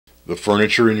The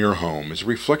furniture in your home is a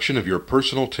reflection of your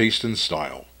personal taste and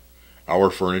style. Our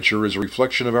furniture is a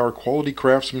reflection of our quality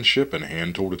craftsmanship and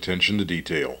hand-tooled attention to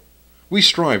detail. We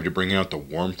strive to bring out the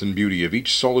warmth and beauty of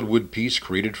each solid wood piece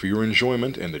created for your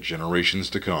enjoyment and the generations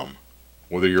to come.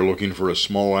 Whether you're looking for a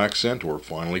small accent or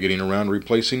finally getting around to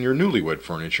replacing your newlywed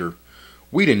furniture,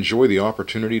 we'd enjoy the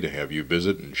opportunity to have you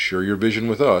visit and share your vision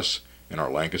with us and our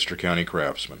Lancaster County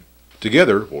craftsmen.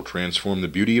 Together, we'll transform the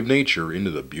beauty of nature into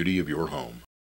the beauty of your home.